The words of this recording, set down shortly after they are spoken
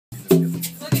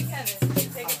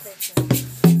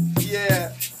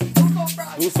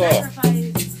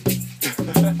sacrifice.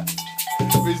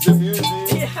 With the music.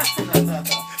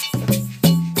 Yeah.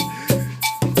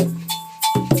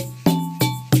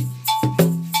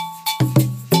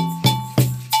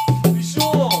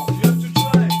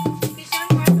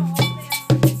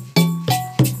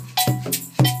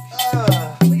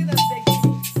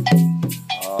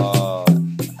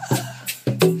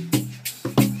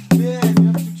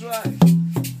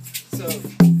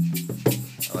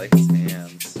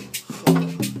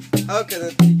 How can I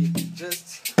take it?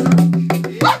 Just.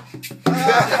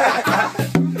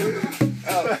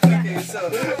 Oh, okay, so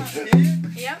here?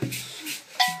 Yep.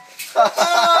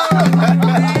 Oh,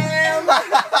 damn!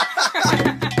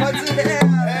 What's in there?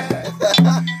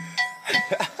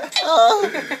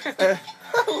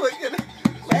 Look at it.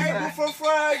 Hey, Woofer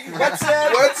Frog! What's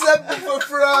up? What's up, Woofer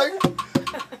Frog?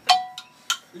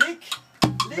 Lick.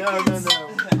 No.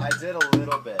 I did a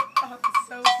little bit. Oh,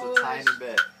 so Just a foolish. tiny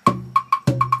bit.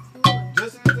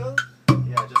 Just a little?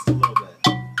 Yeah, just a little bit.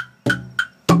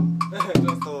 Just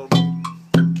a little bit.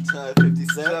 50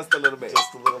 cents? Just a little bit.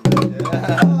 Just a little bit.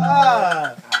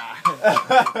 Yeah.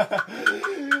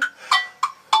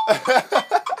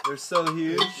 They're so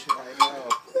huge. I know.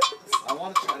 I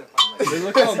want to try to find They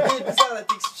look all, bizarre la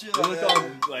texture. they look all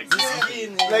like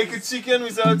Like a chicken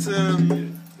without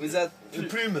without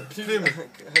plume.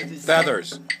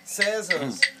 Feathers.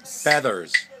 Scissors.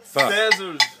 Feathers.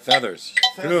 Feathers. Feathers.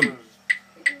 Plume.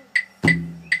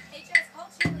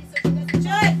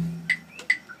 Judd!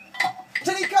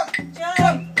 Jenny, come!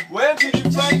 Judd! Where did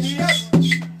you find this?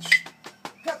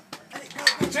 Come!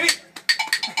 Jenny!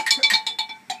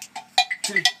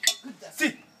 Jenny!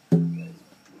 Sit!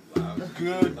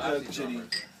 Good, Jenny.